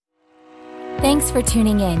Thanks for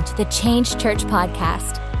tuning in to the Change Church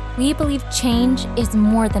podcast. We believe change is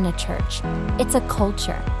more than a church. It's a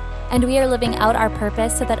culture. And we are living out our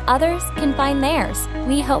purpose so that others can find theirs.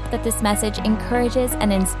 We hope that this message encourages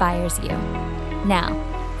and inspires you. Now,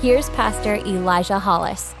 here's Pastor Elijah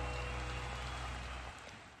Hollis.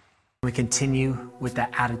 We continue with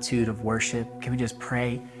that attitude of worship. Can we just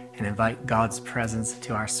pray and invite God's presence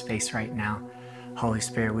to our space right now? Holy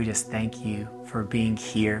Spirit, we just thank you for being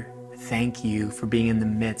here. Thank you for being in the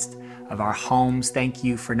midst of our homes. Thank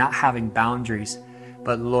you for not having boundaries,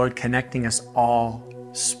 but Lord, connecting us all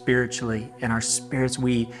spiritually. In our spirits,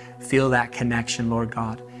 we feel that connection, Lord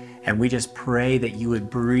God. And we just pray that you would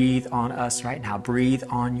breathe on us right now. Breathe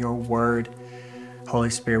on your word. Holy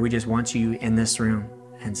Spirit, we just want you in this room.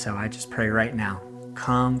 And so I just pray right now,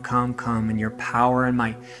 come in your power and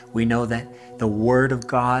might. We know that the word of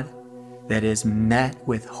God that is met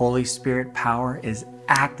with Holy Spirit power is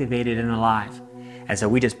activated and alive. And so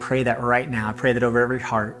we just pray that right now. I pray that over every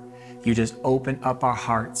heart, you just open up our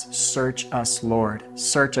hearts. Search us, Lord.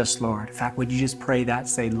 Search us, Lord. In fact, would you just pray that?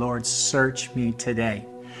 Say, Lord, search me today.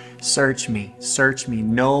 Search me,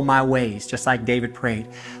 know my ways, just like David prayed.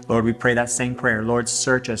 Lord, we pray that same prayer. Lord,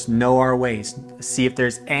 search us, know our ways. See if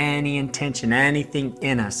there's any intention, anything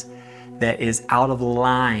in us that is out of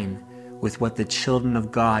line with what the children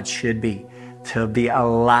of God should be. To be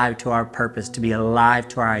alive to our purpose, to be alive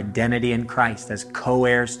to our identity in Christ as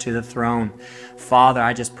co-heirs to the throne. Father,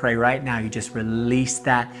 I just pray right now, you just release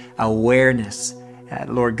that awareness.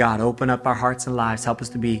 Lord God, open up our hearts and lives. Help us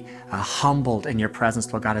to be humbled in your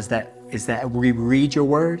presence, Lord God, is that we read your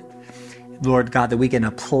word, Lord God, that we can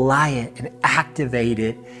apply it and activate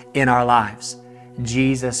it in our lives.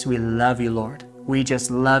 Jesus, we love you, Lord. We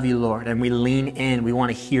just love you, Lord, and we lean in. We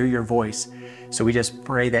want to hear your voice. So we just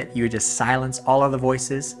pray that you would just silence all other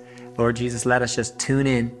voices. Lord Jesus, let us just tune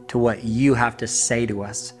in to what you have to say to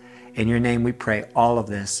us. In your name we pray all of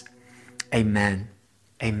this. Amen.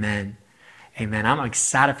 Amen. Amen. I'm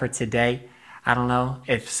excited for today. I don't know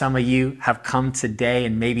if some of you have come today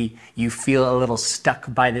and maybe you feel a little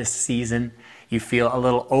stuck by this season. You feel a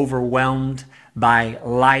little overwhelmed by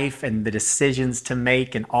life and the decisions to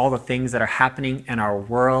make and all the things that are happening in our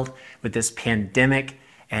world with this pandemic.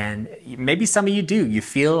 And maybe some of you do. You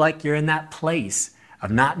feel like you're in that place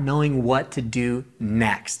of not knowing what to do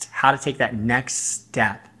next, how to take that next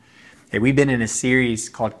step. Hey, we've been in a series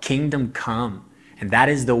called Kingdom Come. And that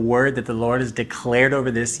is the word that the Lord has declared over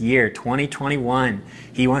this year, 2021.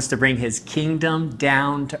 He wants to bring his kingdom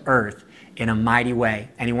down to earth in a mighty way.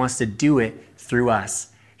 And he wants to do it through us.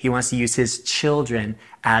 He wants to use his children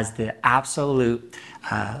as the absolute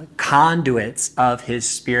conduits of his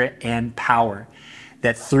spirit and power.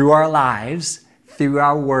 That through our lives, through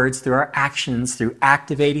our words, through our actions, through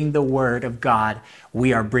activating the word of God,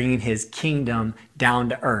 we are bringing his kingdom down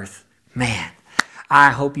to earth. Man, I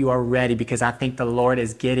hope you are ready because I think the Lord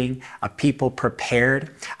is getting a people prepared.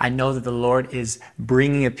 I know that the Lord is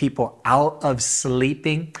bringing a people out of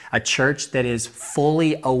sleeping, a church that is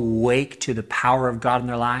fully awake to the power of God in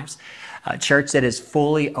their lives. A church that is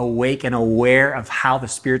fully awake and aware of how the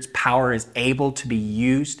Spirit's power is able to be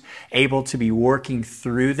used, able to be working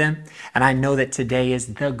through them. And I know that today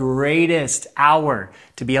is the greatest hour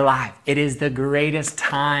to be alive. It is the greatest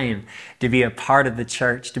time to be a part of the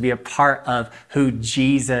church, to be a part of who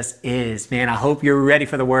Jesus is. Man, I hope you're ready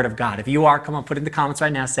for the Word of God. If you are, come on, put it in the comments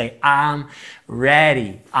right now. Say, I'm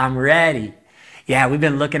ready. I'm ready. Yeah, we've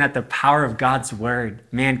been looking at the power of God's word,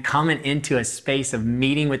 man, coming into a space of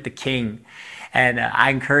meeting with the King. And I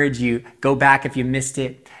encourage you, go back if you missed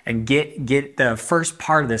it and get the first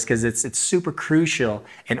part of this because it's super crucial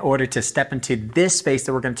in order to step into this space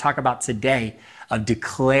that we're going to talk about today of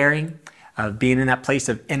declaring, of being in that place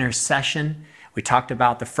of intercession. We talked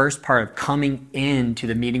about the first part of coming into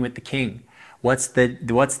the meeting with the King. What's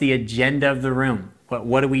the agenda of the room?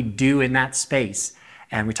 What do we do in that space?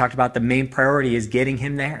 And we talked about the main priority is getting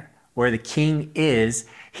him there. Where the King is,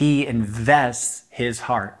 he invests his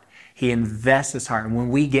heart. He invests his heart. And when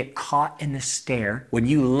we get caught in the snare, when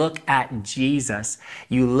you look at Jesus,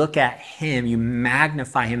 you look at him, you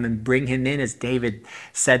magnify him and bring him in, as David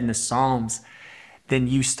said in the Psalms, then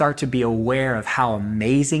you start to be aware of how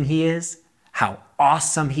amazing he is, how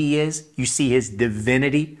awesome he is. You see his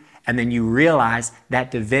divinity, and then you realize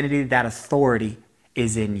that divinity, that authority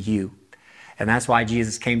is in you. And that's why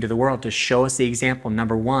Jesus came to the world, to show us the example,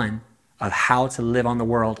 number one, of how to live on the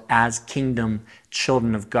world as kingdom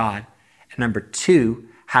children of God. And number two,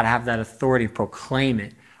 how to have that authority to proclaim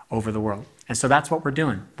it over the world. And so that's what we're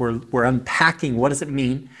doing. We're unpacking what does it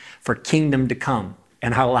mean for kingdom to come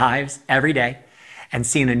in our lives every day. and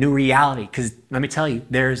seeing a new reality. Because let me tell you,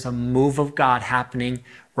 there's a move of God happening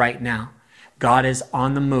right now. God is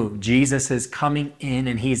on the move. Jesus is coming in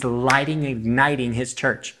and he's igniting his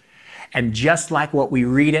church. And just like what we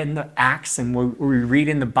read in the Acts and we read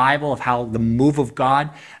in the Bible of how the move of God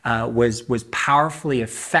was powerfully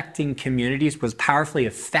affecting communities, was powerfully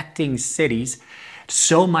affecting cities,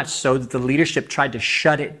 so much so that the leadership tried to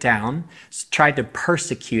shut it down, tried to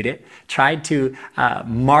persecute it, tried to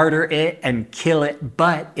martyr it and kill it,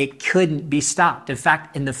 but it couldn't be stopped. In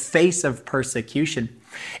fact, in the face of persecution,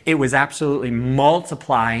 it was absolutely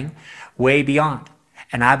multiplying way beyond.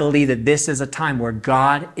 And I believe that this is a time where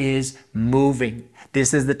God is moving.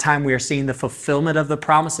 This is the time we are seeing the fulfillment of the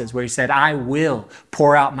promises where he said, I will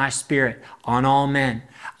pour out my spirit on all men,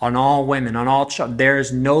 on all women, on all children. There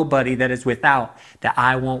is nobody that is without that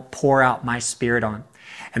I won't pour out my spirit on.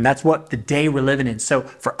 And that's what the day we're living in. So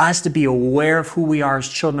for us to be aware of who we are as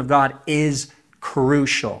children of God is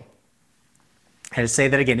crucial. And to say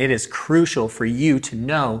that again, it is crucial for you to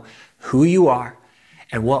know who you are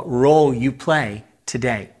and what role you play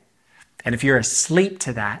today. And if you're asleep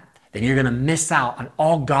to that, then you're going to miss out on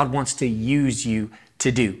all God wants to use you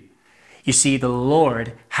to do. You see, the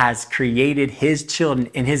Lord has created his children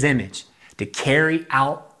in his image to carry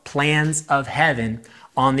out plans of heaven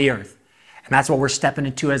on the earth. And that's what we're stepping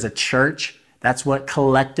into as a church. That's what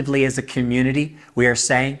collectively as a community we are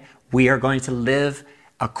saying. We are going to live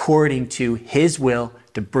according to his will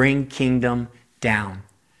to bring kingdom down.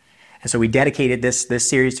 And so we dedicated this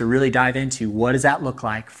series to really dive into what does that look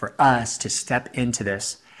like for us to step into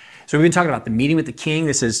this. So we've been talking about the meeting with the King.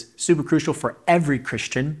 This is super crucial for every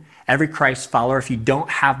Christian, every Christ follower. If you don't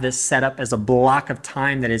have this set up as a block of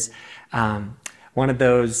time that is one of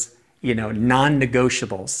those,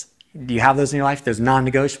 non-negotiables. Do you have those in your life? Those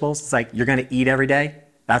non-negotiables? It's like you're going to eat every day.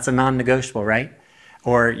 That's a non-negotiable, right?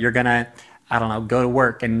 Or you're going to, go to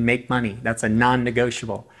work and make money. That's a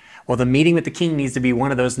non-negotiable. Well, the meeting with the King needs to be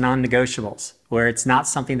one of those non-negotiables where it's not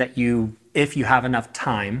something that if you have enough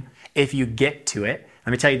time, if you get to it.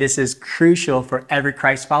 Let me tell you, this is crucial for every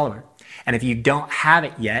Christ follower. And if you don't have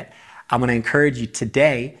it yet, I'm going to encourage you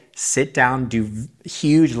today, sit down, do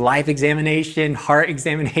huge life examination, heart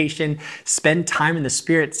examination, spend time in the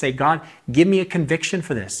Spirit, say, God, give me a conviction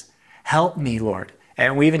for this. Help me, Lord.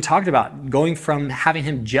 And we even talked about going from having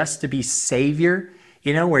him just to be Savior,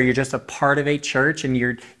 where you're just a part of a church and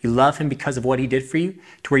you love him because of what he did for you,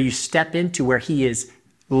 to where you step into where he is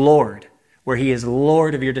Lord, where he is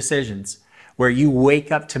Lord of your decisions, where you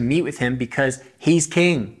wake up to meet with him because he's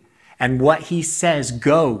King and what he says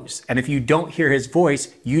goes. And if you don't hear his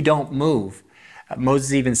voice, you don't move.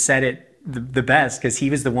 Moses even said it the best because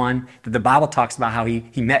he was the one that the Bible talks about how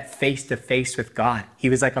he met face to face with God. He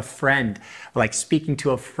was like a friend, like speaking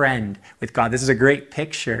to a friend with God. This is a great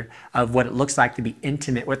picture of what it looks like to be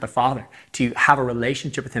intimate with the Father, to have a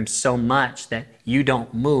relationship with him so much that you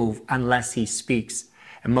don't move unless he speaks.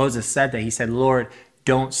 And Moses said that. He said, Lord,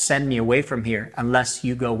 don't send me away from here unless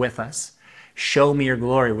you go with us. Show me your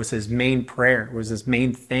glory was his main prayer, was his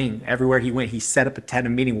main thing. Everywhere he went, he set up a tent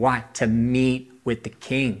of meeting. Why? To meet with the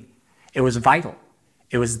King. It was vital.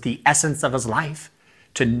 It was the essence of his life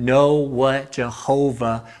to know what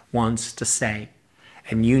Jehovah wants to say.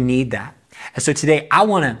 And you need that. And so today I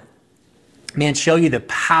want to, show you the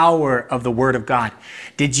power of the Word of God.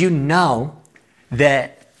 Did you know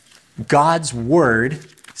that God's Word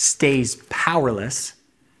stays powerless,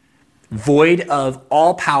 void of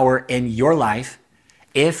all power in your life,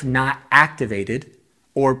 if not activated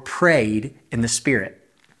or prayed in the Spirit?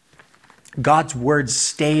 God's word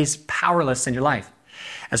stays powerless in your life.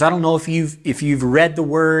 And so I don't know if you've read the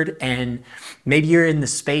word and maybe you're in the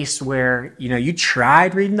space where, you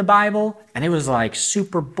tried reading the Bible and it was like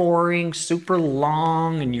super boring, super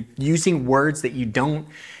long, and you're using words that you don't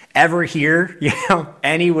ever hear,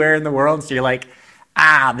 anywhere in the world. So you're like,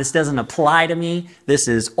 this doesn't apply to me. This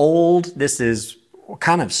is old. This is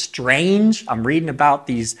kind of strange. I'm reading about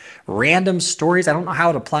these random stories. I don't know how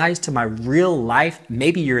it applies to my real life.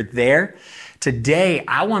 Maybe you're there. Today,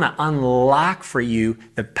 I want to unlock for you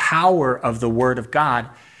the power of the Word of God.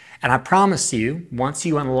 And I promise you, once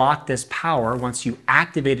you unlock this power, once you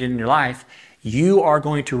activate it in your life, you are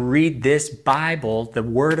going to read this Bible, the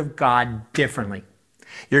Word of God, differently.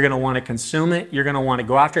 You're going to want to consume it. You're going to want to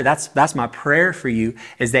go after it. That's my prayer for you,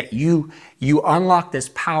 is that you unlock this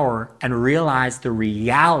power and realize the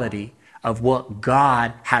reality of what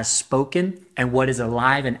God has spoken and what is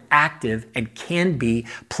alive and active and can be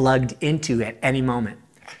plugged into at any moment.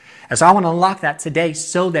 And so I want to unlock that today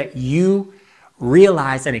so that you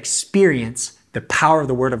realize and experience the power of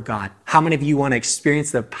the Word of God. How many of you want to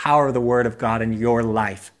experience the power of the Word of God in your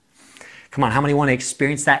life? Come on, how many want to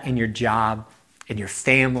experience that in your job, in your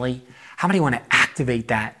family? How many want to activate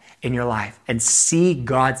that in your life and see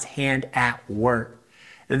God's hand at work?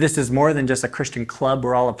 This is more than just a Christian club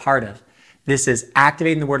we're all a part of. This is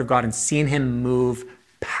activating the Word of God and seeing Him move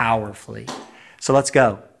powerfully. So let's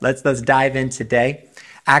go. Let's dive in today.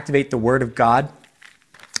 Activate the Word of God.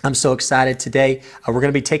 I'm so excited today. We're going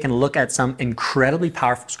to be taking a look at some incredibly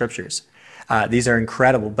powerful scriptures. These are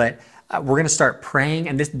incredible, but we're going to start praying,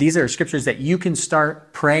 and these are scriptures that you can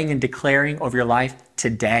start praying and declaring over your life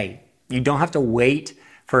today. You don't have to wait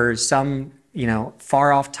for some,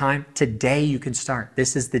 far off time. Today you can start.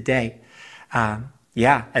 This is the day. And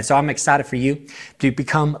so I'm excited for you to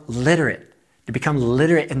become literate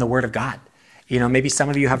in the Word of God. Maybe some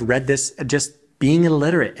of you have read this just being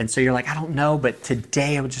illiterate, and so you're like, I don't know, but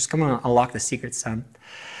today I'm just going to unlock the secret, son.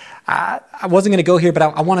 I wasn't going to go here, but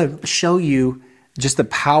I want to show you just the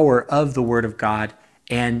power of the Word of God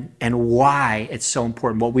and why it's so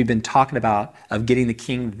important. What we've been talking about of getting the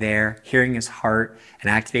King there, hearing His heart, and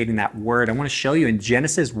activating that Word. I want to show you in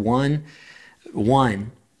Genesis 1:1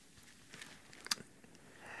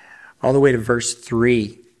 all the way to verse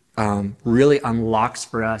 3, really unlocks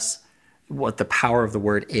for us what the power of the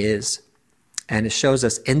Word is. And it shows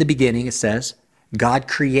us in the beginning, it says, God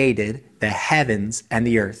created the heavens and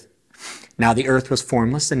the earth. Now the earth was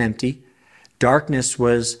formless and empty. Darkness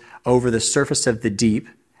was over the surface of the deep,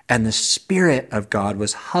 and the Spirit of God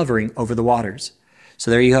was hovering over the waters. So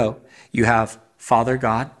there you go. You have Father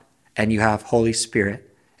God, and you have Holy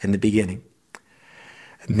Spirit in the beginning.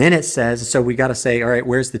 And then it says, so we got to say, all right,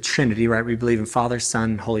 where's the Trinity, right? We believe in Father,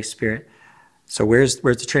 Son, and Holy Spirit. So where's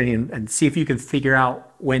the Trinity? And see if you can figure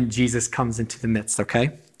out when Jesus comes into the midst,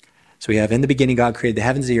 okay? So we have in the beginning, God created the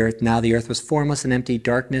heavens and the earth. Now the earth was formless and empty.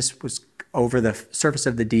 Darkness was over the surface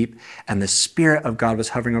of the deep, and the Spirit of God was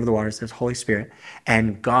hovering over the waters. There's Holy Spirit.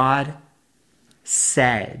 And God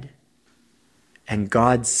said,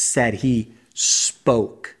 He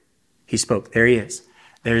spoke. He spoke. There He is.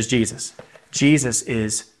 There's Jesus. Jesus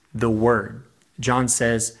is the Word. John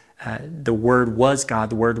says the Word was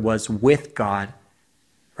God. The Word was with God,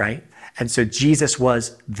 right? And so Jesus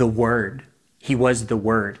was the Word. He was the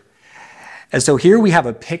Word. And so here we have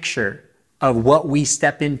a picture of what we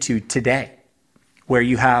step into today, where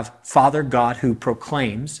you have Father God who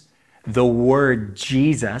proclaims the Word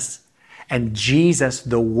Jesus, and Jesus,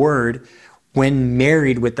 the Word, when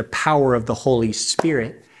married with the power of the Holy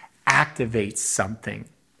Spirit, activates something.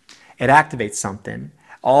 It activates something.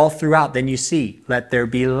 All throughout, then you see, let there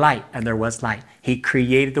be light, and there was light. He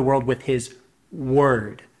created the world with His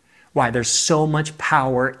Word. Why? There's so much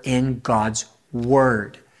power in God's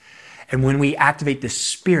Word. And when we activate the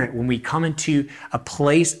Spirit, when we come into a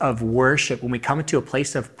place of worship, when we come into a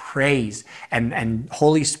place of praise, and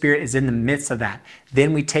Holy Spirit is in the midst of that,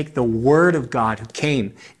 then we take the Word of God who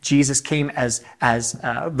came. Jesus came as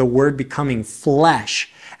the Word becoming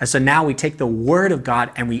flesh. And so now we take the Word of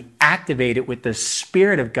God and we activate it with the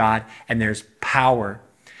Spirit of God, and there's power.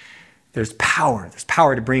 There's power. There's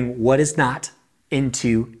power to bring what is not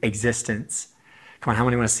into existence. Come on, how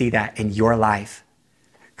many want to see that in your life?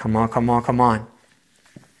 Come on, come on, come on.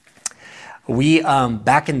 We,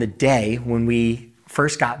 back in the day when we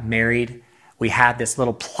first got married, we had this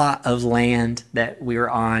little plot of land that we were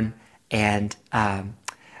on, and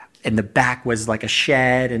in the back was like a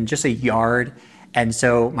shed and just a yard. And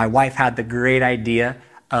so my wife had the great idea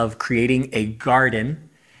of creating a garden,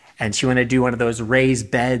 and she wanted to do one of those raised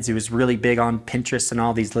beds. It was really big on Pinterest and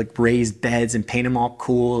all these like raised beds and paint them all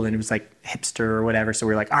cool, and it was like hipster or whatever. So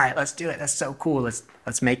we were like, all right, let's do it. That's so cool.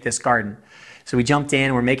 Let's make this garden. So we jumped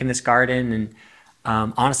in, we're making this garden, and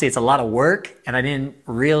honestly, it's a lot of work, and I didn't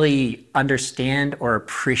really understand or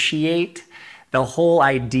appreciate the whole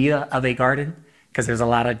idea of a garden, because there's a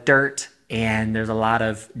lot of dirt and there's a lot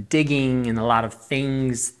of digging and a lot of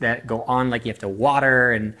things that go on, like you have to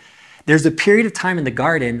water, and there's a period of time in the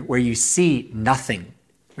garden where you see nothing,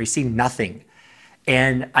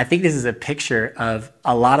 And I think this is a picture of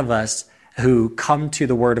a lot of us who come to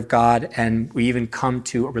the Word of God, and we even come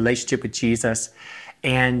to a relationship with Jesus.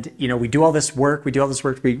 And, we do all this work, we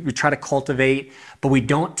try to cultivate, but we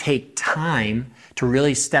don't take time to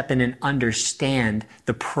really step in and understand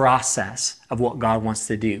the process of what God wants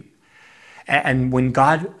to do. And when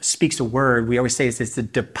God speaks a word, we always say it's a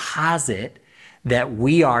deposit that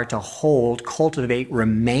we are to hold, cultivate,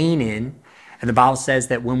 remain in. And the Bible says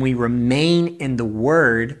that when we remain in the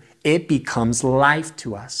Word, it becomes life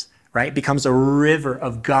to us, right? It becomes a river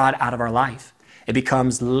of God out of our life. It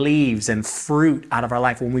becomes leaves and fruit out of our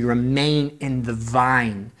life when we remain in the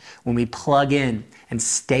vine, when we plug in and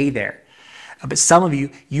stay there. But some of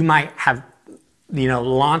you might have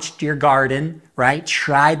launched your garden, right?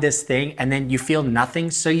 Tried this thing, and then you feel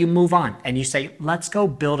nothing, so you move on and you say, let's go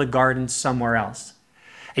build a garden somewhere else.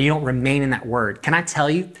 And you don't remain in that word. Can I tell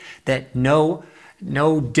you that no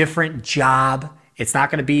different job, it's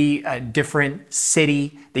not going to be a different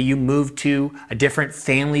city that you move to, a different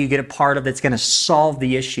family you get a part of that's going to solve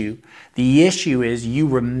the issue. The issue is you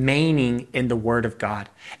remaining in the Word of God.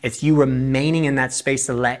 It's you remaining in that space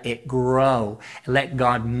to let it grow and let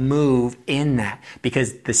God move in that.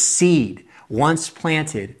 Because the seed, once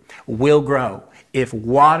planted, will grow if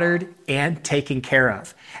watered and taken care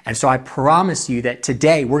of. And so I promise you that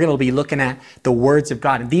today we're going to be looking at the words of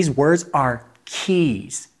God. And these words are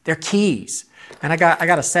keys. They're keys. And I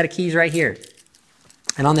got a set of keys right here.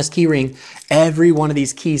 And on this key ring, every one of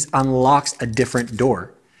these keys unlocks a different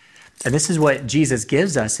door. And this is what Jesus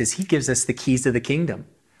gives us, is he gives us the keys to the kingdom,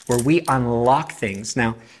 where we unlock things.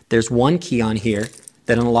 Now, there's one key on here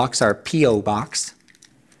that unlocks our P.O. box.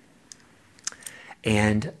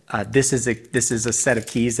 And this is a set of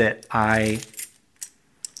keys that I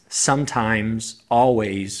sometimes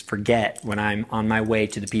always forget when I'm on my way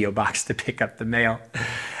to the P.O. box to pick up the mail.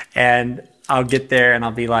 And I'll get there and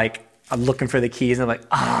I'll be like, I'm looking for the keys and I'm like,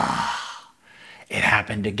 it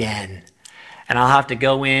happened again. And I'll have to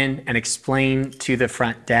go in and explain to the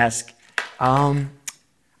front desk,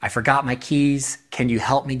 I forgot my keys. Can you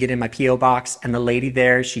help me get in my P.O. box? And the lady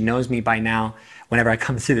there, she knows me by now. Whenever I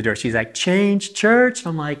come through the door, she's like, Change Church?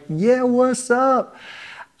 I'm like, yeah, what's up?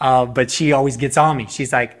 But she always gets on me.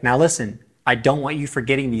 She's like, now listen, I don't want you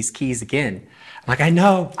forgetting these keys again. I'm like, I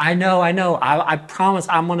know. I promise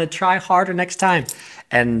I'm going to try harder next time.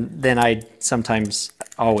 And then I sometimes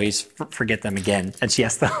always forget them again. And she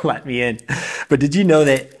has to let me in. But did you know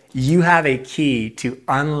that you have a key to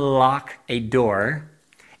unlock a door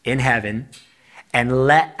in heaven and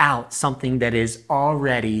let out something that is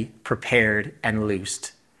already prepared and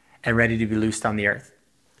loosed and ready to be loosed on the earth?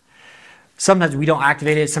 Sometimes we don't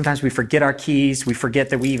activate it. Sometimes we forget our keys. We forget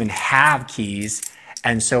that we even have keys.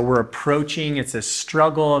 And so we're approaching, it's a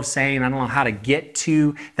struggle of saying, I don't know how to get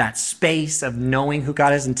to that space of knowing who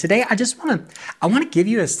God is. And today I want to give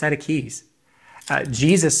you a set of keys.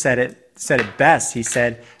 Jesus said it best. He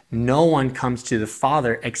said, no one comes to the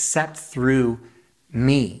Father except through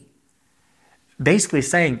me. Basically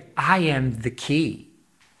saying, I am the key.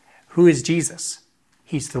 Who is Jesus?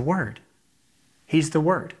 He's the Word. He's the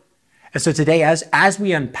Word. And so today, as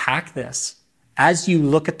we unpack this, as you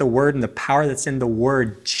look at the Word and the power that's in the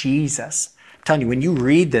word Jesus, I'm telling you, when you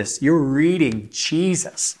read this, you're reading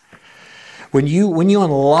Jesus. When you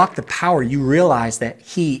unlock the power, you realize that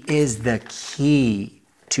he is the key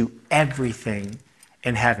to everything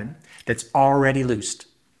in heaven that's already loosed.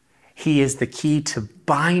 He is the key to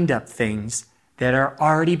bind up things that are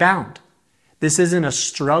already bound. This isn't a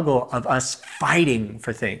struggle of us fighting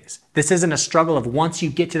for things. This isn't a struggle of once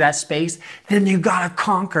you get to that space, then you got to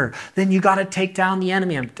conquer. Then you got to take down the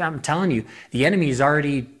enemy. I'm telling you, the enemy is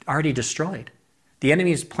already destroyed. The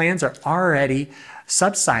enemy's plans are already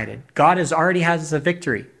subsided. God already has a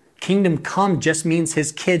victory. Kingdom come just means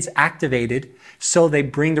his kids activated so they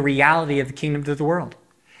bring the reality of the kingdom to the world.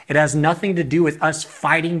 It has nothing to do with us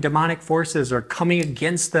fighting demonic forces or coming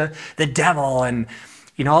against the devil and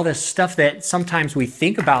all this stuff that sometimes we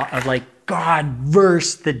think about of like God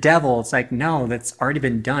versus the devil. It's like, no, that's already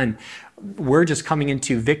been done. We're just coming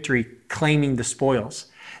into victory, claiming the spoils.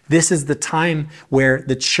 This is the time where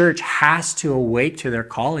the church has to awake to their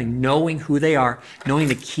calling, knowing who they are, knowing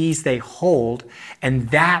the keys they hold.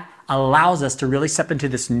 And that allows us to really step into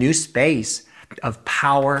this new space of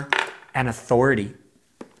power and authority.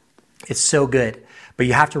 It's so good. But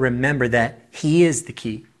you have to remember that he is the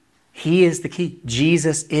key. He is the key.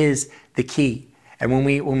 Jesus is the key. And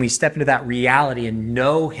when we step into that reality and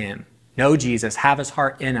know him, know Jesus, have his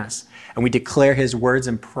heart in us, and we declare his words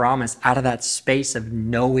and promise out of that space of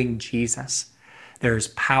knowing Jesus, there's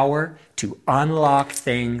power to unlock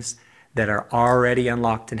things that are already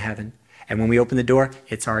unlocked in heaven. And when we open the door,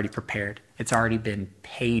 it's already prepared. It's already been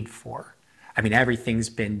paid for. I mean, everything's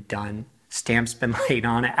been done. Stamp's been laid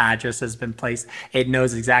on it, address has been placed. It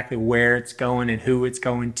knows exactly where it's going and who it's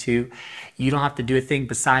going to. You don't have to do a thing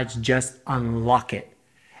besides just unlock it.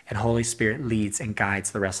 And Holy Spirit leads and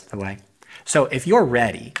guides the rest of the way. So if you're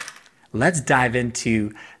ready, let's dive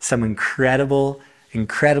into some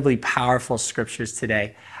incredibly powerful scriptures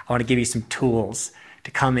today. I want to give you some tools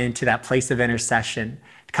to come into that place of intercession,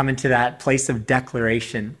 to come into that place of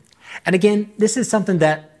declaration. And again, this is something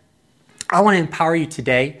that I want to empower you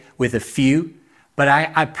today with a few, but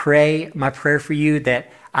I pray, my prayer for you that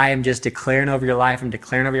I am just declaring over your life and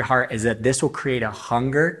declaring over your heart is that this will create a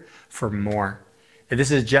hunger for more. That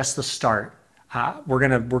this is just the start We're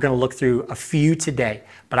gonna look through a few today,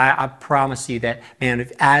 but I promise you that, man,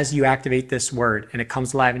 as you activate this word and it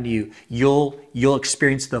comes alive into you, you'll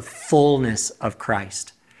experience the fullness of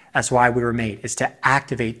Christ. That's why we were made, is to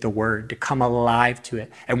activate the word, to come alive to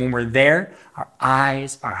it. And when we're there, our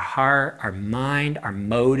eyes, our heart, our mind, our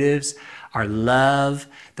motives, our love,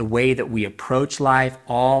 the way that we approach life,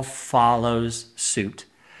 all follows suit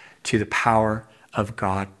to the power of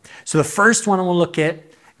God. So the first one we'll look at,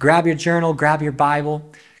 grab your journal, grab your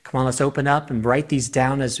Bible. Come on, let's open up and write these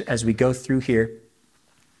down as we go through here.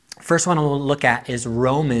 First one we'll look at is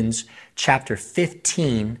Romans chapter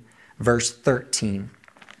 15, verse 13.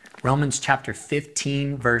 Romans chapter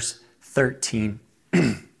 15, verse 13.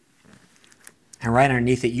 And right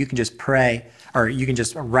underneath it, you can just pray, or you can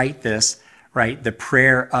just write this, right? The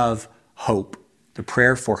prayer of hope. The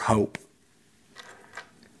prayer for hope.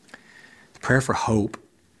 The prayer for hope.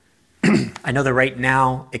 I know that right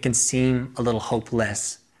now it can seem a little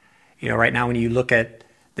hopeless. You know, right now when you look at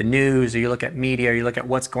the news, or you look at media, or you look at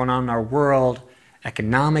what's going on in our world,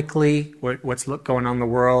 economically, what's going on in the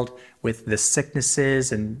world with the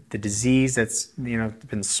sicknesses and the disease that's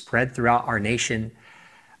been spread throughout our nation,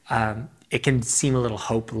 it can seem a little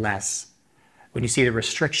hopeless. When you see the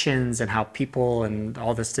restrictions and how people and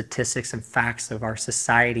all the statistics and facts of our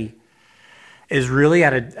society is really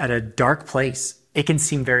at a dark place, it can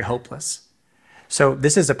seem very hopeless. So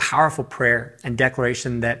this is a powerful prayer and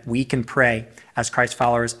declaration that we can pray as Christ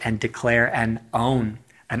followers and declare and own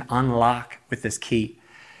and unlock with this key.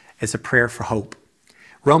 It's a prayer for hope.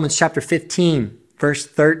 Romans chapter 15, verse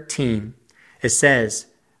 13, it says,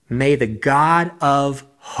 "May the God of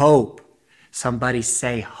hope," somebody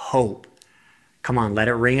say hope. Come on, let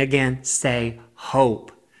it ring again. Say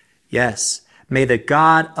hope. Yes. "May the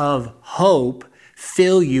God of hope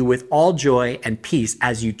fill you with all joy and peace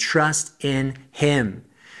as you trust in him,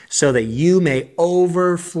 so that you may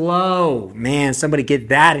overflow." Man, somebody get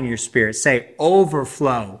that in your spirit. Say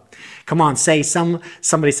overflow. Come on,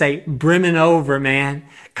 somebody say brimming over, man.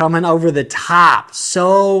 Coming over the top.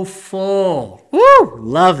 So full. Woo!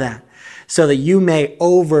 Love that. "So that you may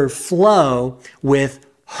overflow with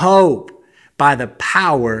hope by the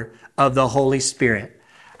power of the Holy Spirit."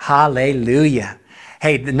 Hallelujah.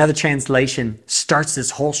 Hey, another translation starts this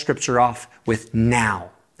whole scripture off with now.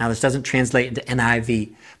 Now, this doesn't translate into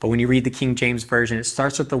NIV, but when you read the King James Version, it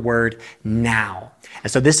starts with the word now.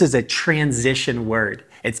 And so this is a transition word.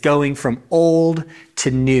 It's going from old to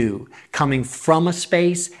new, coming from a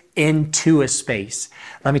space into a space.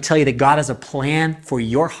 Let me tell you that God has a plan for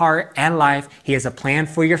your heart and life. He has a plan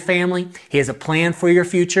for your family. He has a plan for your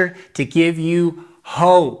future to give you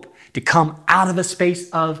hope, to come out of a space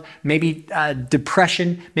of maybe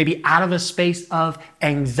depression, maybe out of a space of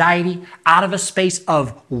anxiety, out of a space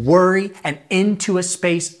of worry, and into a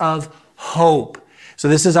space of hope. So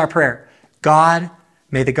this is our prayer. God,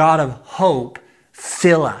 may the God of hope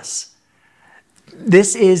fill us.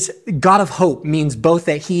 This is God of hope means both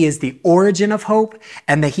that he is the origin of hope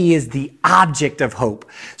and that he is the object of hope.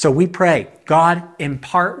 So we pray, God,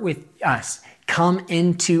 impart with us. Come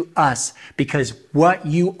into us, because what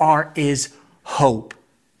you are is hope.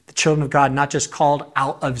 The children of God, not just called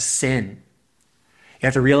out of sin. You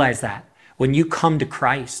have to realize that. When you come to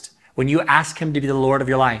Christ, when you ask him to be the Lord of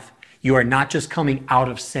your life, you are not just coming out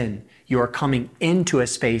of sin. You are coming into a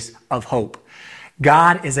space of hope.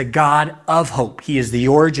 God is a God of hope. He is the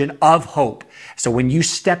origin of hope. So when you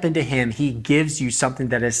step into him, he gives you something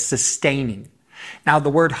that is sustaining. Now, the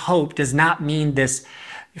word hope does not mean this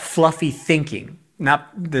fluffy thinking, not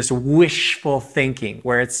this wishful thinking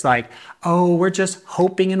where it's like, oh, we're just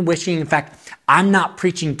hoping and wishing. In fact, I'm not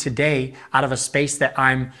preaching today out of a space that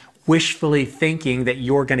I'm wishfully thinking that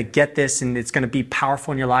you're going to get this and it's going to be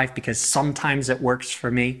powerful in your life because sometimes it works for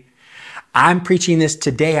me. I'm preaching this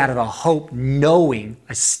today out of a hope, knowing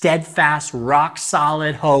a steadfast, rock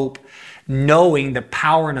solid hope, knowing the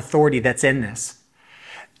power and authority that's in this.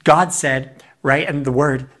 God said, right, in the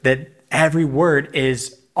word, that every word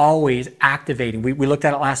is always activating. We looked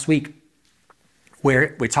at it last week where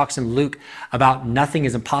it talks in Luke about nothing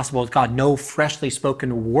is impossible with God. No freshly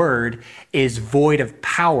spoken word is void of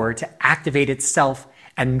power to activate itself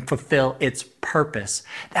and fulfill its purpose.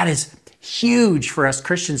 That is huge for us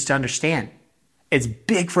Christians to understand. It's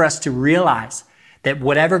big for us to realize that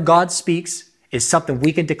whatever God speaks is something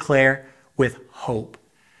we can declare with hope.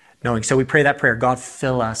 Knowing, so we pray that prayer, God,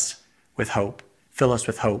 fill us with hope. Fill us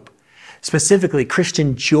with hope. Specifically,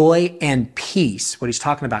 Christian joy and peace, what he's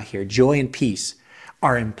talking about here, joy and peace,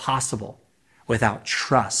 are impossible without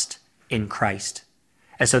trust in Christ.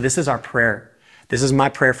 And so this is our prayer. This is my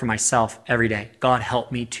prayer for myself every day. God,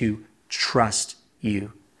 help me to trust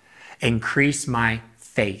you. Increase my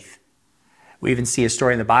faith. We even see a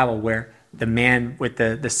story in the Bible where the man with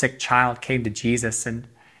the sick child came to Jesus and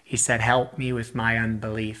he said, help me with my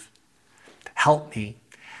unbelief. Help me.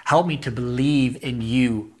 Help me to believe in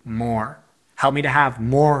you more. Help me to have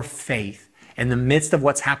more faith. In the midst of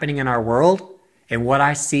what's happening in our world and what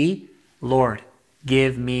I see, Lord,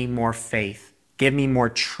 give me more faith. Give me more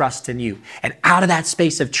trust in you. And out of that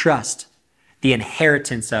space of trust, the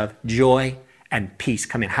inheritance of joy and peace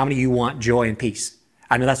come in. How many of you want joy and peace?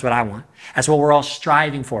 I know that's what I want. That's what we're all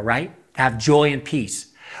striving for, right? To have joy and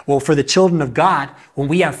peace. Well, for the children of God, when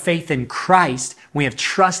we have faith in Christ, we have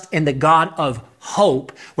trust in the God of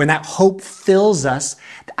hope, when that hope fills us,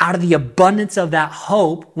 out of the abundance of that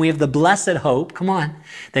hope, we have the blessed hope, come on,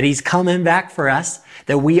 that he's coming back for us,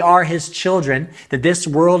 that we are his children, that this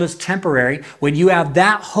world is temporary. When you have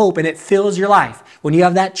that hope and it fills your life, when you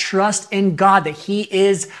have that trust in God that he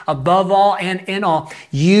is above all and in all,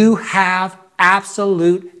 you have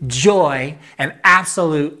absolute joy and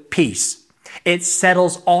absolute peace. It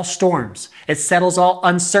settles all storms. It settles all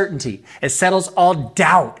uncertainty. It settles all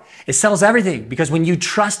doubt. It settles everything, because when you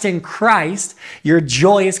trust in Christ, your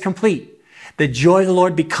joy is complete. The joy of the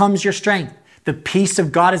Lord becomes your strength. The peace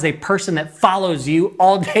of God is a person that follows you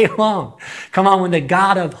all day long. Come on, when the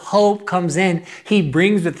God of hope comes in, he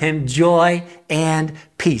brings with him joy and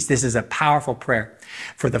peace. This is a powerful prayer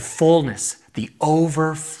for the fullness, the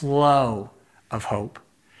overflow of hope.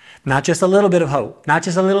 Not just a little bit of hope, not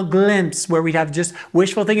just a little glimpse where we have just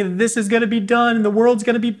wishful thinking that this is going to be done and the world's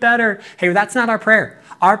going to be better. Hey, that's not our prayer.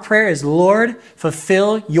 Our prayer is, Lord,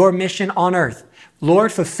 fulfill your mission on earth.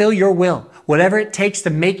 Lord, fulfill your will, whatever it takes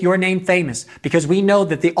to make your name famous, because we know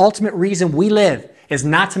that the ultimate reason we live is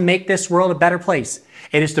not to make this world a better place.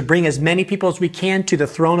 It is to bring as many people as we can to the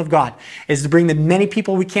throne of God. It is to bring the many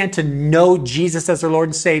people we can to know Jesus as their Lord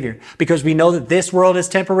and Savior, because we know that this world is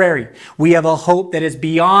temporary. We have a hope that is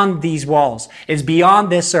beyond these walls, is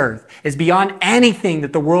beyond this earth, is beyond anything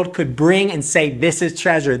that the world could bring and say, this is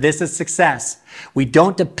treasure, this is success. We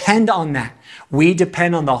don't depend on that. We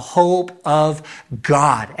depend on the hope of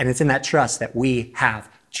God. And it's in that trust that we have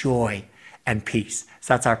joy and peace.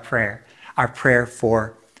 So that's our prayer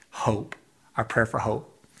for hope. Our prayer for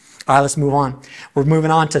hope. All right, let's move on. We're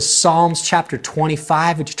moving on to Psalms chapter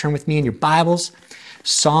 25. Would you turn with me in your Bibles?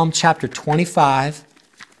 Psalm chapter 25.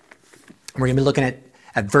 We're going to be looking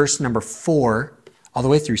at verse number 4 all the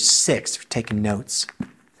way through 6 if you're taking notes.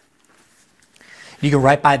 You can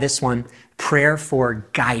write by this one, prayer for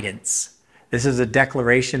guidance. This is a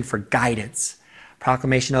declaration for guidance.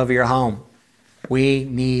 Proclamation over your home. We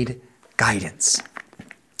need guidance.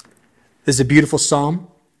 This is a beautiful psalm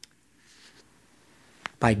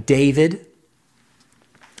by David.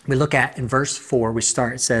 We look at in verse 4, we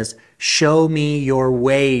start, it says, show me your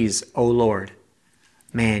ways, O Lord.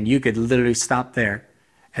 Man, you could literally stop there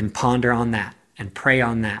and ponder on that and pray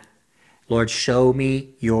on that. Lord, show me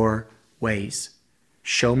your ways.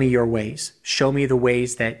 Show me your ways. Show me the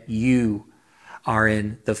ways that you are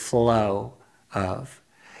in the flow of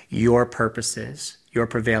your purposes, your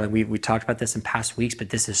prevailing. We talked about this in past weeks, but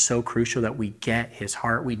this is so crucial that we get his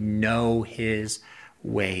heart. We know his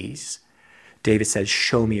ways. David says,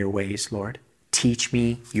 show me your ways, Lord. Teach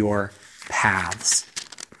me your paths.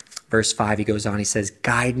 Verse 5, he goes on, he says,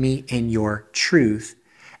 guide me in your truth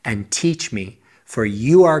and teach me, for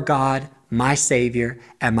you are God, my Savior,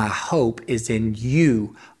 and my hope is in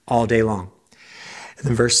you all day long. And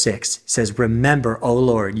then verse 6 says, remember, O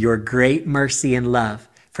Lord, your great mercy and love,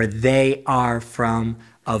 for they are from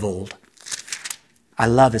of old. I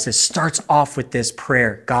love this. It starts off with this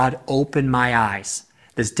prayer, God, open my eyes.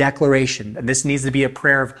 This declaration, and this needs to be a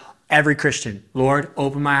prayer of every Christian. Lord,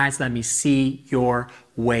 open my eyes, let me see your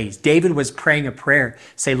ways. David was praying a prayer,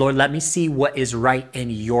 say, Lord, let me see what is right in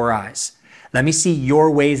your eyes. Let me see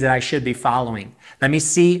your ways that I should be following. Let me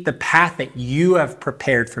see the path that you have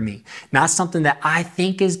prepared for me. Not something that I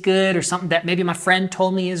think is good, or something that maybe my friend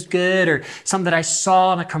told me is good, or something that I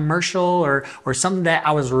saw in a commercial, or something that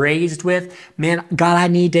I was raised with. Man, God, I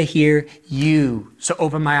need to hear you. So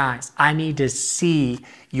open my eyes. I need to see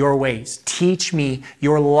your ways. Teach me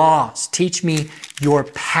your laws. Teach me your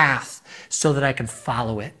path so that I can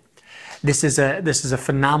follow it. This is a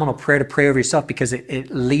phenomenal prayer to pray over yourself, because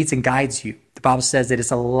it leads and guides you. The Bible says that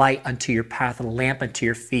it's a light unto your path, a lamp unto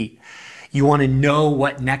your feet. You want to know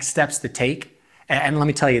what next steps to take? And let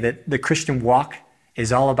me tell you that the Christian walk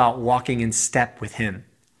is all about walking in step with him.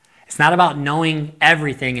 It's not about knowing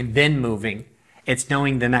everything and then moving. It's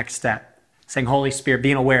knowing the next step. Saying, Holy Spirit,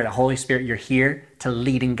 being aware that Holy Spirit, you're here to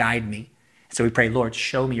lead and guide me. So we pray, Lord,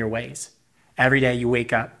 show me your ways. Every day you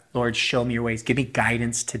wake up, Lord, show me your ways. Give me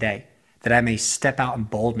guidance today. that I may step out in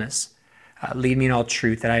boldness. Lead me in all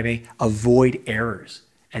truth, that I may avoid errors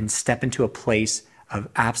and step into a place of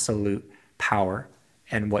absolute power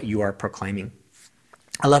and what you are proclaiming.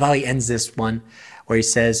 I love how he ends this one where he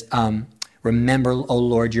says, remember, O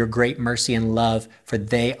Lord, your great mercy and love, for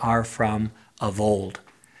they are from of old.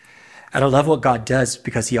 And I love what God does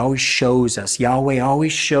because he always shows us, Yahweh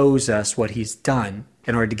always shows us what he's done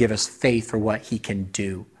in order to give us faith for what he can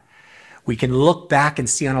do. We can look back and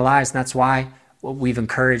see on our lives, and that's why we've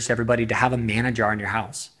encouraged everybody to have a manna jar in your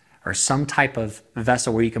house or some type of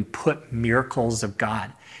vessel where you can put miracles of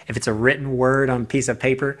God. If it's a written word on a piece of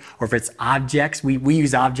paper, or if it's objects, we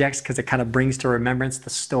use objects because it kind of brings to remembrance the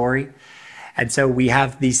story. And so we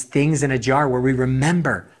have these things in a jar where we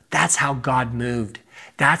remember that's how God moved.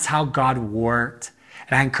 That's how God worked.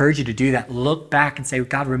 And I encourage you to do that. Look back and say,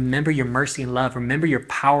 God, remember your mercy and love. Remember your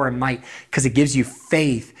power and might, because it gives you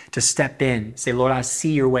faith to step in. Say, Lord, I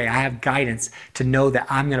see your way. I have guidance to know that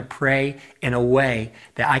I'm going to pray in a way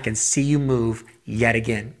that I can see you move yet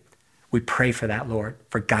again. We pray for that, Lord,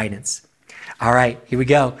 for guidance. All right, here we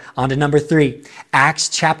go. On to number 3, Acts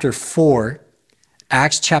chapter 4.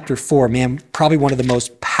 Acts chapter 4, man, probably one of the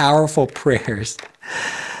most powerful prayers.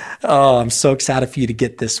 Oh, I'm so excited for you to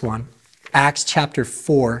get this one. Acts chapter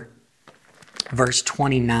 4, verse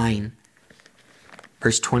 29.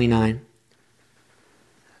 Verse 29.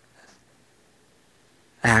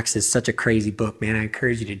 Acts is such a crazy book, man. I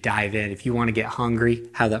encourage you to dive in. If you want to get hungry,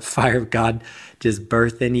 have that fire of God just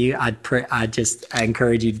birth in you, I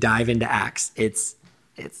encourage you to dive into Acts. It's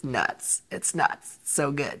nuts. It's nuts. It's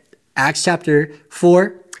so good. Acts chapter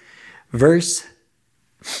 4, verse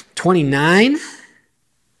 29.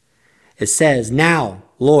 It says, now,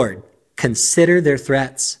 Lord, consider their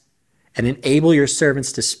threats and enable your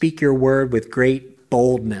servants to speak your word with great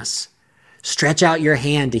boldness. Stretch out your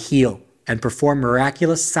hand to heal and perform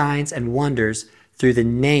miraculous signs and wonders through the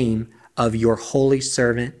name of your holy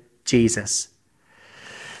servant, Jesus.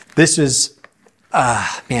 This was,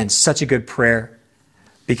 such a good prayer,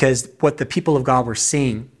 because what the people of God were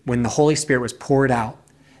seeing when the Holy Spirit was poured out,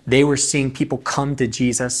 they were seeing people come to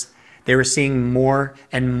Jesus. They were seeing more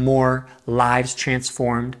and more lives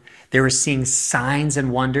transformed. They were seeing signs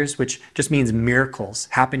and wonders, which just means miracles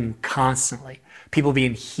happening constantly. People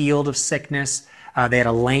being healed of sickness. They had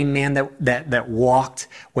a lame man that walked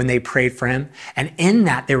when they prayed for him. And in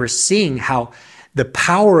that, they were seeing how the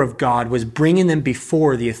power of God was bringing them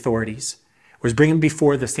before the authorities, was bringing them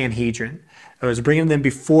before the Sanhedrin. It was bringing them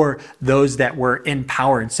before those that were in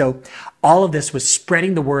power. And so all of this was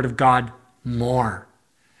spreading the word of God more.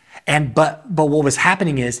 But what was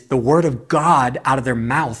happening is the word of God out of their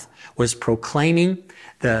mouth was proclaiming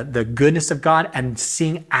the goodness of God and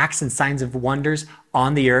seeing acts and signs of wonders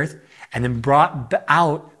on the earth, and then brought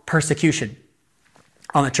out persecution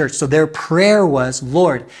on the church. So their prayer was,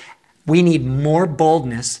 Lord, we need more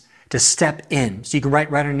boldness to step in. So you can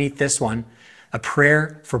write right underneath this one, a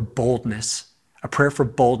prayer for boldness. A prayer for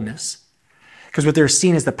boldness. Because what they were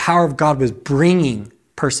seeing is the power of God was bringing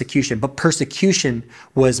persecution, but persecution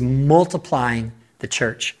was multiplying the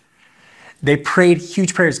church. They prayed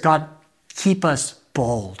huge prayers. God, keep us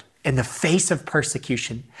bold in the face of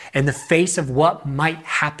persecution, in the face of what might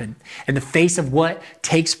happen, in the face of what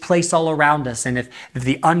takes place all around us. And if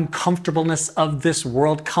the uncomfortableness of this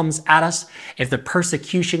world comes at us, if the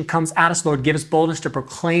persecution comes at us, Lord, give us boldness to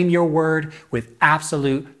proclaim your word with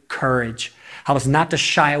absolute courage. Help us not to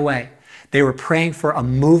shy away. They were praying for a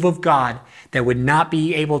move of God that would not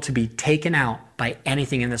be able to be taken out by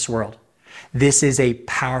anything in this world. This is a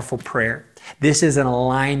powerful prayer. This is in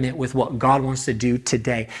alignment with what God wants to do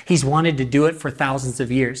today. He's wanted to do it for thousands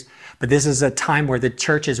of years, but this is a time where the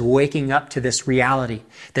church is waking up to this reality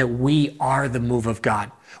that we are the move of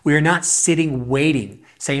God. We are not sitting waiting,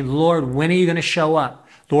 saying, Lord, when are you going to show up?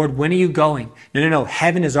 Lord, when are you going? No.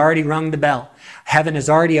 Heaven has already rung the bell. Heaven has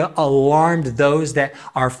already alarmed those that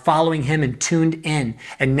are following him and tuned in.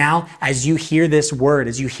 And now, as you hear this word,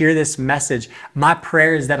 as you hear this message, my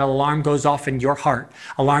prayer is that alarm goes off in your heart.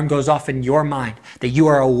 Alarm goes off in your mind, that you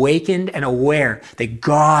are awakened and aware that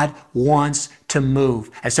God wants to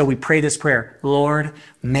move. And so we pray this prayer, Lord,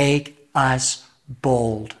 make us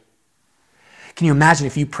bold. Can you imagine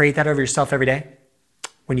if you prayed that over yourself every day?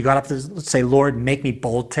 When you got up to say, Lord, make me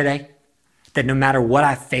bold today. That no matter what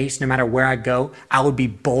I face, no matter where I go, I would be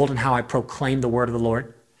bold in how I proclaim the word of the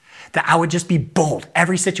Lord. That I would just be bold.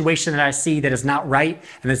 Every situation that I see that is not right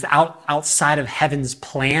and is outside of heaven's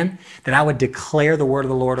plan, that I would declare the word of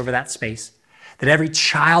the Lord over that space. That every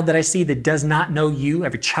child that I see that does not know you,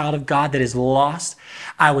 every child of God that is lost,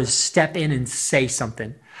 I would step in and say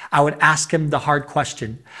something. I would ask them the hard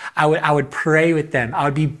question. I would pray with them. I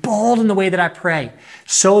would be bold in the way that I pray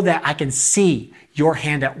so that I can see your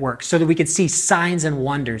hand at work, so that we can see signs and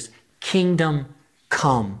wonders. Kingdom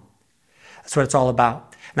come. That's what it's all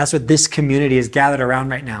about. And that's what this community is gathered around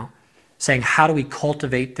right now, saying, how do we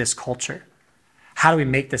cultivate this culture? How do we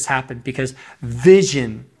make this happen? Because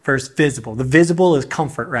vision versus visible. The visible is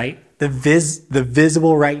comfort, right? The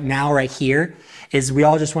visible right now, right here, is we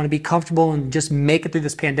all just want to be comfortable and just make it through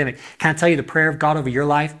this pandemic. Can I tell you, the prayer of God over your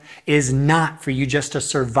life is not for you just to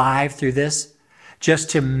survive through this, just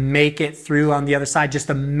to make it through on the other side, just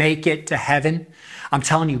to make it to heaven. I'm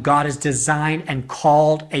telling you, God has designed and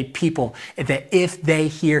called a people that if they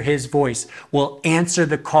hear his voice, will answer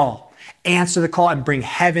the call and bring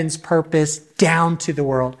heaven's purpose down to the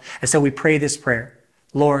world. And so we pray this prayer: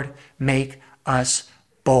 Lord, make us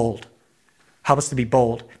bold. Help us to be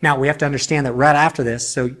bold. Now, we have to understand that right after this,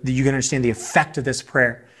 so that you can understand the effect of this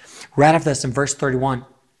prayer. Right after this, in verse 31,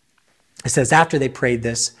 it says, after they prayed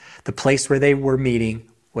this, the place where they were meeting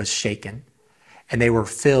was shaken, and they were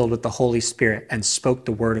filled with the Holy Spirit and spoke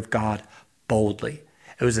the word of God boldly.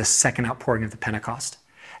 It was a second outpouring of the Pentecost.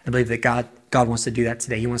 I believe that God wants to do that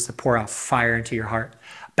today. He wants to pour out fire into your heart,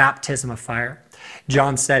 baptism of fire.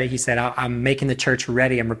 John said it. He said, I'm making the church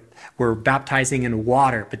ready. We're baptizing in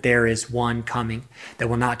water, but there is one coming that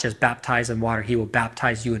will not just baptize in water. He will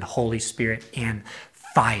baptize you in Holy Spirit and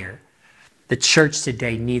fire. The church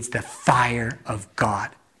today needs the fire of God.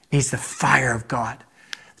 Needs the fire of God.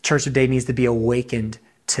 The church today needs to be awakened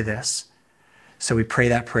to this. So we pray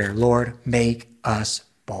that prayer. Lord, make us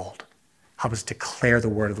bold. Help us declare the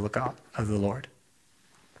word of the Lord.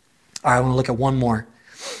 All right, I want to look at one more.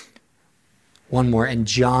 One more in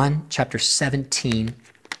John chapter 17.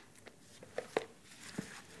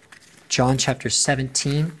 John chapter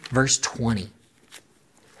 17, verse 20.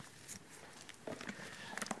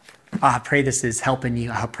 I pray this is helping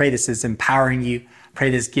you. I pray this is empowering you. I pray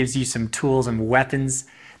this gives you some tools and weapons,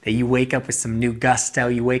 that you wake up with some new gusto.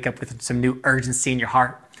 You wake up with some new urgency in your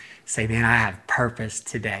heart. Say, man, I have purpose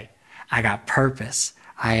today. I got purpose.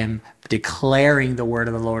 I am declaring the word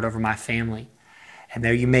of the Lord over my family. And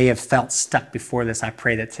though you may have felt stuck before this, I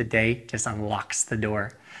pray that today just unlocks the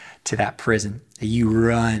door to that prison, that you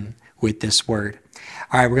run with this word.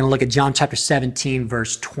 All right, we're going to look at John chapter 17,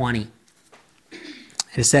 verse 20.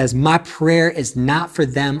 It says, my prayer is not for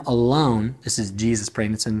them alone. This is Jesus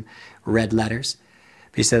praying. It's in red letters.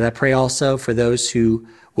 But he said, I pray also for those who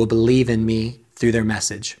will believe in me through their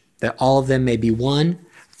message, that all of them may be one.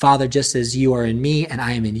 Father, just as you are in me and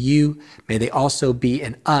I am in you, may they also be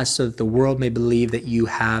in us, so that the world may believe that you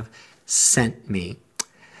have sent me.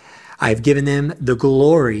 I have given them the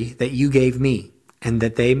glory that you gave me, and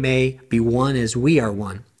that they may be one as we are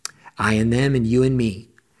one, I and them and you and me.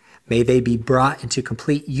 May they be brought into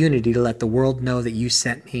complete unity, to let the world know that you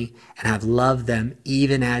sent me and have loved them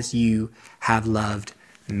even as you have loved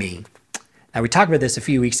me. Now, we talked about this a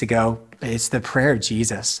few weeks ago. It's the prayer of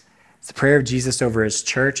Jesus. It's the prayer of Jesus over his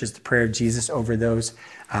church. It's the prayer of Jesus over those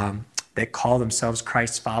that call themselves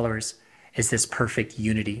Christ's followers. Is this perfect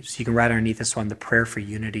unity. So you can write underneath this one, the prayer for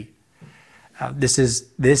unity. This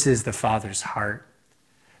is the Father's heart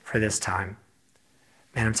for this time.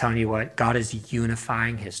 Man, I'm telling you what, God is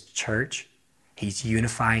unifying his church. He's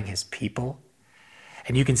unifying his people.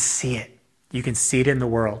 And you can see it. You can see it in the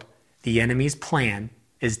world. The enemy's plan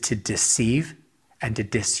is to deceive and to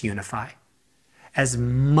disunify. As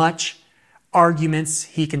much arguments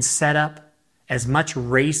he can set up, as much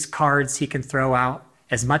race cards he can throw out,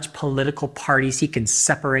 as much political parties he can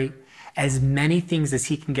separate, as many things as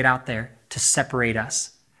he can get out there to separate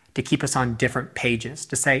us, to keep us on different pages,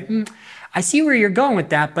 to say, I see where you're going with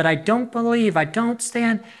that, but I don't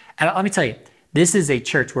stand. And let me tell you, this is a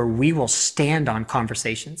church where we will stand on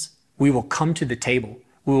conversations. We will come to the table.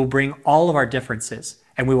 We will bring all of our differences,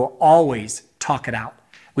 and we will always talk it out.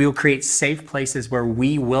 We will create safe places where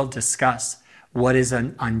we will discuss what is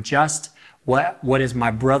unjust, what is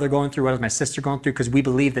my brother going through, what is my sister going through, because we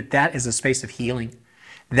believe that that is a space of healing.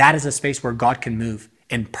 That is a space where God can move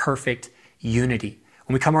in perfect unity.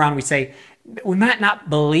 When we come around, we say, we might not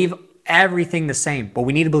believe everything the same, but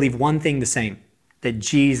we need to believe one thing the same, that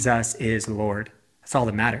Jesus is Lord. That's all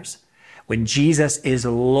that matters. When Jesus is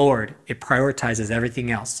Lord, it prioritizes everything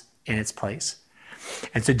else in its place.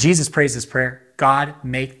 And so Jesus prays this prayer, God,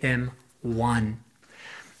 make them one.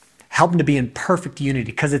 Help them to be in perfect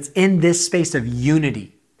unity, because it's in this space of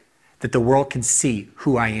unity that the world can see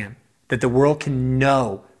who I am, that the world can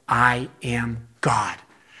know I am God.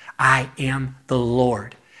 I am the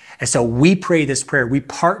Lord. And so we pray this prayer. We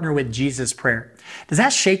partner with Jesus' prayer. Does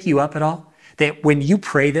that shake you up at all? that when you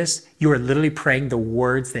pray this, you are literally praying the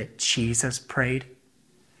words that Jesus prayed?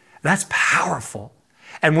 That's powerful.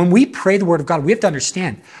 And when we pray the word of God, we have to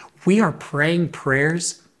understand we are praying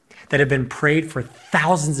prayers that have been prayed for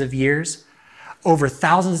thousands of years, over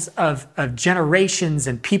thousands of generations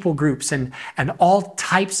and people groups and all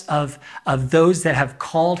types of those that have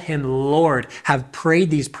called him Lord have prayed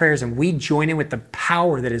these prayers, and we join in with the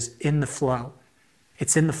power that is in the flow.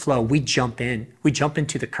 It's in the flow. We jump in. We jump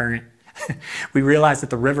into the current. We realize that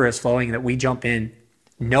the river is flowing, that we jump in,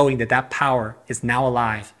 knowing that that power is now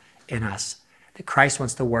alive in us, that Christ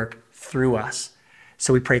wants to work through us.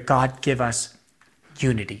 So we pray, God, give us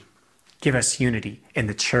unity. Give us unity in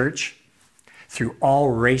the church, through all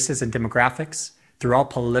races and demographics, through all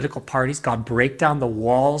political parties. God, break down the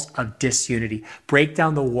walls of disunity. Break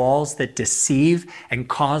down the walls that deceive and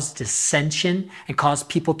cause dissension and cause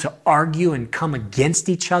people to argue and come against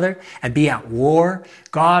each other and be at war.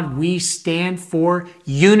 God, we stand for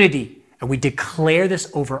unity, and we declare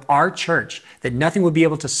this over our church, that nothing will be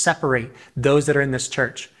able to separate those that are in this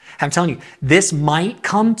church. I'm telling you, this might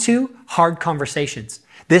come to hard conversations.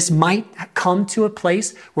 This might come to a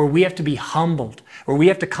place where we have to be humbled, where we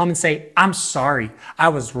have to come and say, I'm sorry, I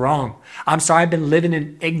was wrong. I'm sorry, I've been living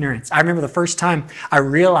in ignorance. I remember the first time I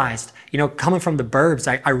realized, coming from the burbs,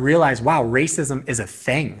 I realized, wow, racism is a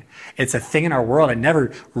thing. It's a thing in our world. I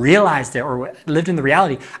never realized it or lived in the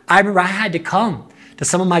reality. I remember I had to come to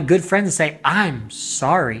some of my good friends and say, I'm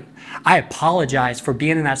sorry. I apologize for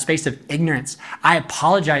being in that space of ignorance. I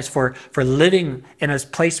apologize for living in a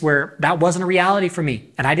place where that wasn't a reality for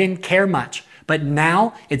me and I didn't care much. But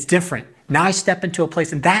now it's different. Now I step into a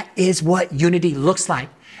place, and that is what unity looks like,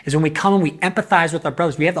 is when we come and we empathize with our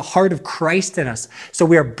brothers. We have the heart of Christ in us. So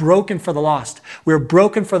we are broken for the lost. We are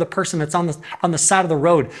broken for the person that's on the side of the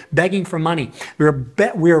road begging for money. We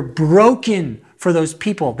are broken for those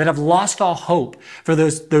people that have lost all hope, for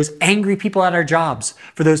those angry people at our jobs,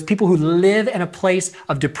 for those people who live in a place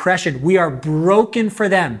of depression. We are broken for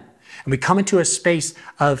them. And we come into a space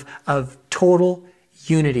of total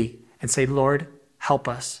unity and say, Lord, help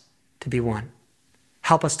us to be one.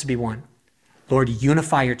 Help us to be one. Lord,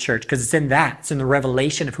 unify your church, because it's in the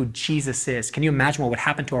revelation of who Jesus is. Can you imagine what would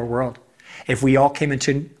happen to our world if we all came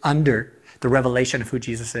under the revelation of who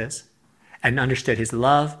Jesus is and understood his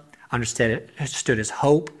love, understood his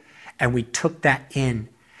hope, and we took that in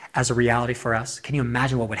as a reality for us? Can you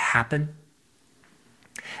imagine what would happen?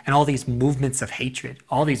 And all these movements of hatred,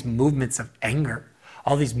 all these movements of anger,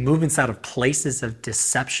 all these movements out of places of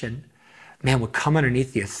deception, man, would come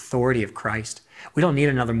underneath the authority of Christ. We don't need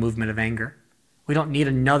another movement of anger. We don't need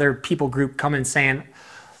another people group coming and saying,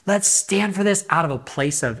 let's stand for this out of a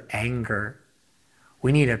place of anger.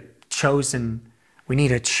 We need a chosen,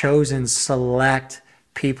 select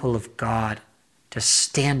people of God to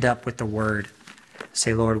stand up with the word.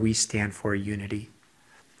 Say, Lord, we stand for unity.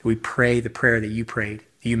 We pray the prayer that you prayed.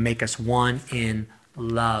 You make us one in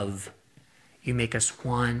love. You make us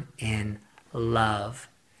one in love.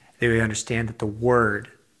 That we understand that the word,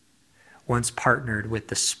 once partnered with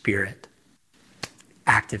the Spirit,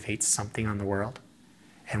 activates something on the world.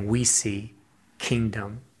 And we see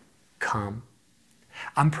kingdom come.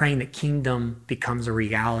 I'm praying that kingdom becomes a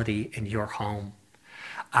reality in your home.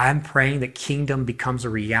 I'm praying that kingdom becomes a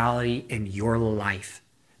reality in your life.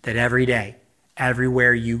 That every day,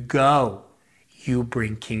 everywhere you go, you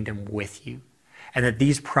bring kingdom with you. And that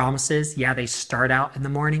these promises, they start out in the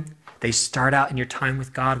morning. They start out in your time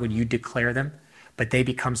with God when you declare them, but they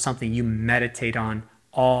become something you meditate on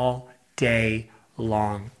all day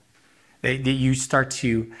long. That you start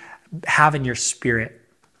to have in your spirit,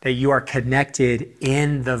 that you are connected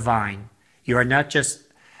in the vine. You are not just,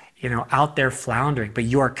 out there floundering, but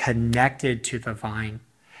you are connected to the vine,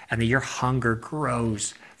 and that your hunger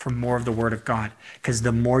grows for more of the word of God. Because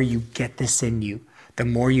the more you get this in you, the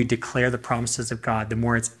more you declare the promises of God, the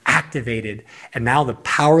more it's activated. And now the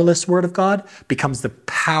powerless word of God becomes the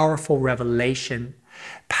powerful revelation,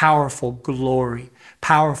 powerful glory,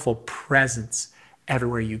 powerful presence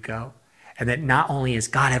everywhere you go. And that not only is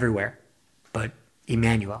God everywhere, but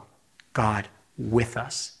Emmanuel, God with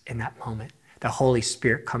us in that moment. The Holy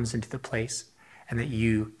Spirit comes into the place, and that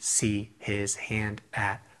you see his hand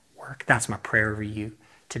at work. That's my prayer over you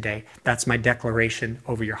today. That's my declaration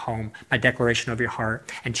over your home, my declaration over your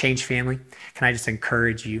heart. And Change Family, can I just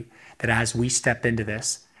encourage you that as we step into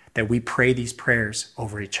this, that we pray these prayers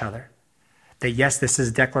over each other. That yes, this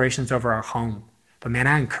is declarations over our home, but man,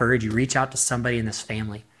 I encourage you, reach out to somebody in this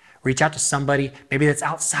family. Reach out to somebody maybe that's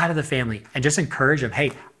outside of the family and just encourage them.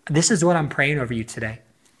 Hey, this is what I'm praying over you today.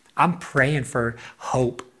 I'm praying for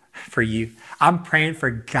hope. for you. I'm praying for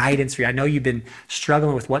guidance for you. I know you've been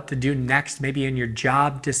struggling with what to do next, maybe in your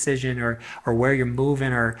job decision or where you're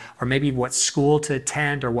moving or maybe what school to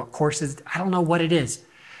attend or what courses. I don't know what it is,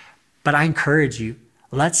 but I encourage you,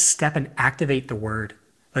 let's step and activate the word.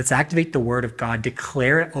 Let's activate the word of God,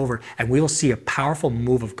 declare it over, and we will see a powerful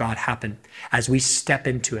move of God happen as we step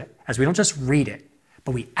into it, as we don't just read it,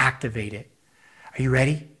 but we activate it. Are you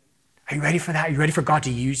ready? Are you ready for that? Are you ready for God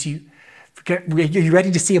to use you? Are you ready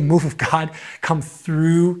to see a move of God come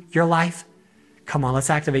through your life? Come on, let's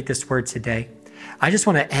activate this word today. I just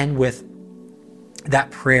want to end with that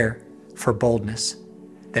prayer for boldness,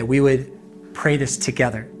 that we would pray this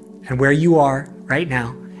together. And where you are right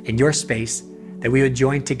now in your space, that we would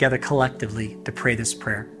join together collectively to pray this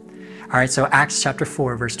prayer. All right, so Acts chapter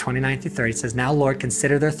 4, verse 29 through 30 says, "Now, Lord,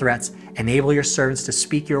 consider their threats. Enable your servants to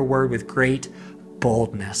speak your word with great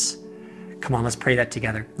boldness." Come on, let's pray that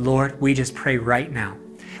together. Lord, we just pray right now.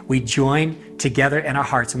 We join together in our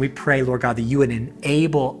hearts and we pray, Lord God, that you would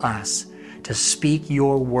enable us to speak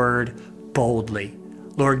your word boldly.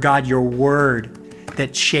 Lord God, your word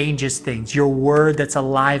that changes things, your word that's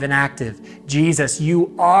alive and active. Jesus,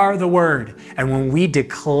 you are the word. And when we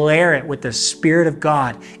declare it with the Spirit of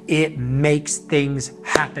God, it makes things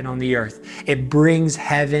happen on the earth. It brings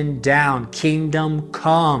heaven down. Kingdom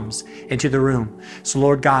comes into the room. So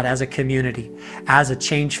Lord God, as a community, as a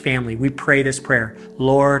changed family, we pray this prayer.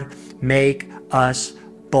 Lord, make us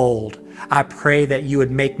bold. I pray that you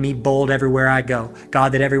would make me bold everywhere I go.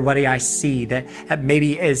 God, that everybody I see that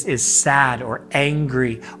maybe is sad or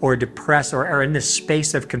angry or depressed or in this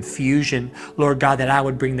space of confusion, Lord God, that I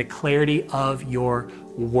would bring the clarity of your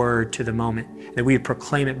word to the moment, that we would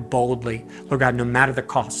proclaim it boldly, Lord God, no matter the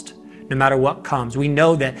cost. No matter what comes. We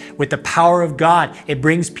know that with the power of God, it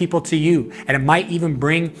brings people to you. And it might even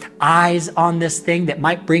bring eyes on this thing that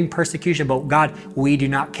might bring persecution. But God, we do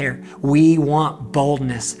not care. We want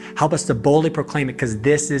boldness. Help us to boldly proclaim it because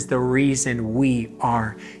this is the reason we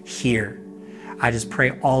are here. I just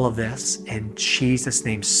pray all of this in Jesus'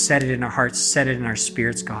 name. Set it in our hearts, set it in our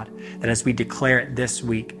spirits, God, that as we declare it this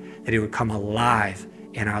week, that it would come alive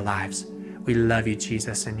in our lives. We love you,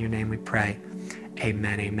 Jesus. In your name we pray.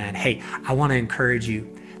 Amen, amen. Hey, I want to encourage you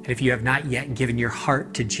that if you have not yet given your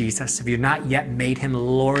heart to Jesus, if you've not yet made him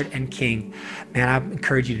Lord and King, man, I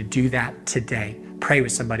encourage you to do that today. Pray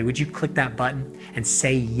with somebody. Would you click that button and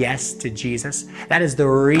say yes to Jesus? That is the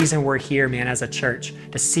reason we're here, man, as a church,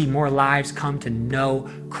 to see more lives come to know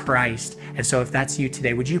Christ. And so if that's you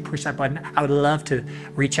today, would you push that button? I would love to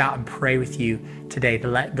reach out and pray with you today to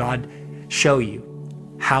let God show you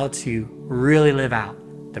how to really live out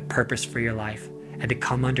the purpose for your life and to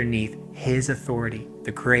come underneath his authority,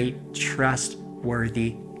 the great,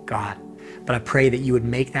 trustworthy God. But I pray that you would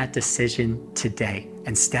make that decision today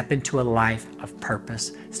and step into a life of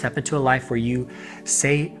purpose. Step into a life where you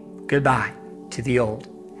say goodbye to the old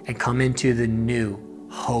and come into the new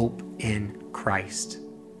hope in Christ.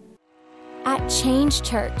 At Change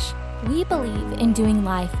Church, we believe in doing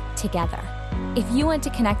life together. If you want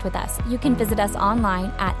to connect with us, you can visit us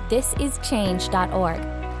online at thisischange.org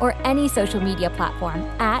or any social media platform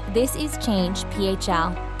at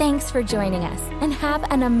thisischangephl. Thanks for joining us and have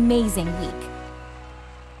an amazing week.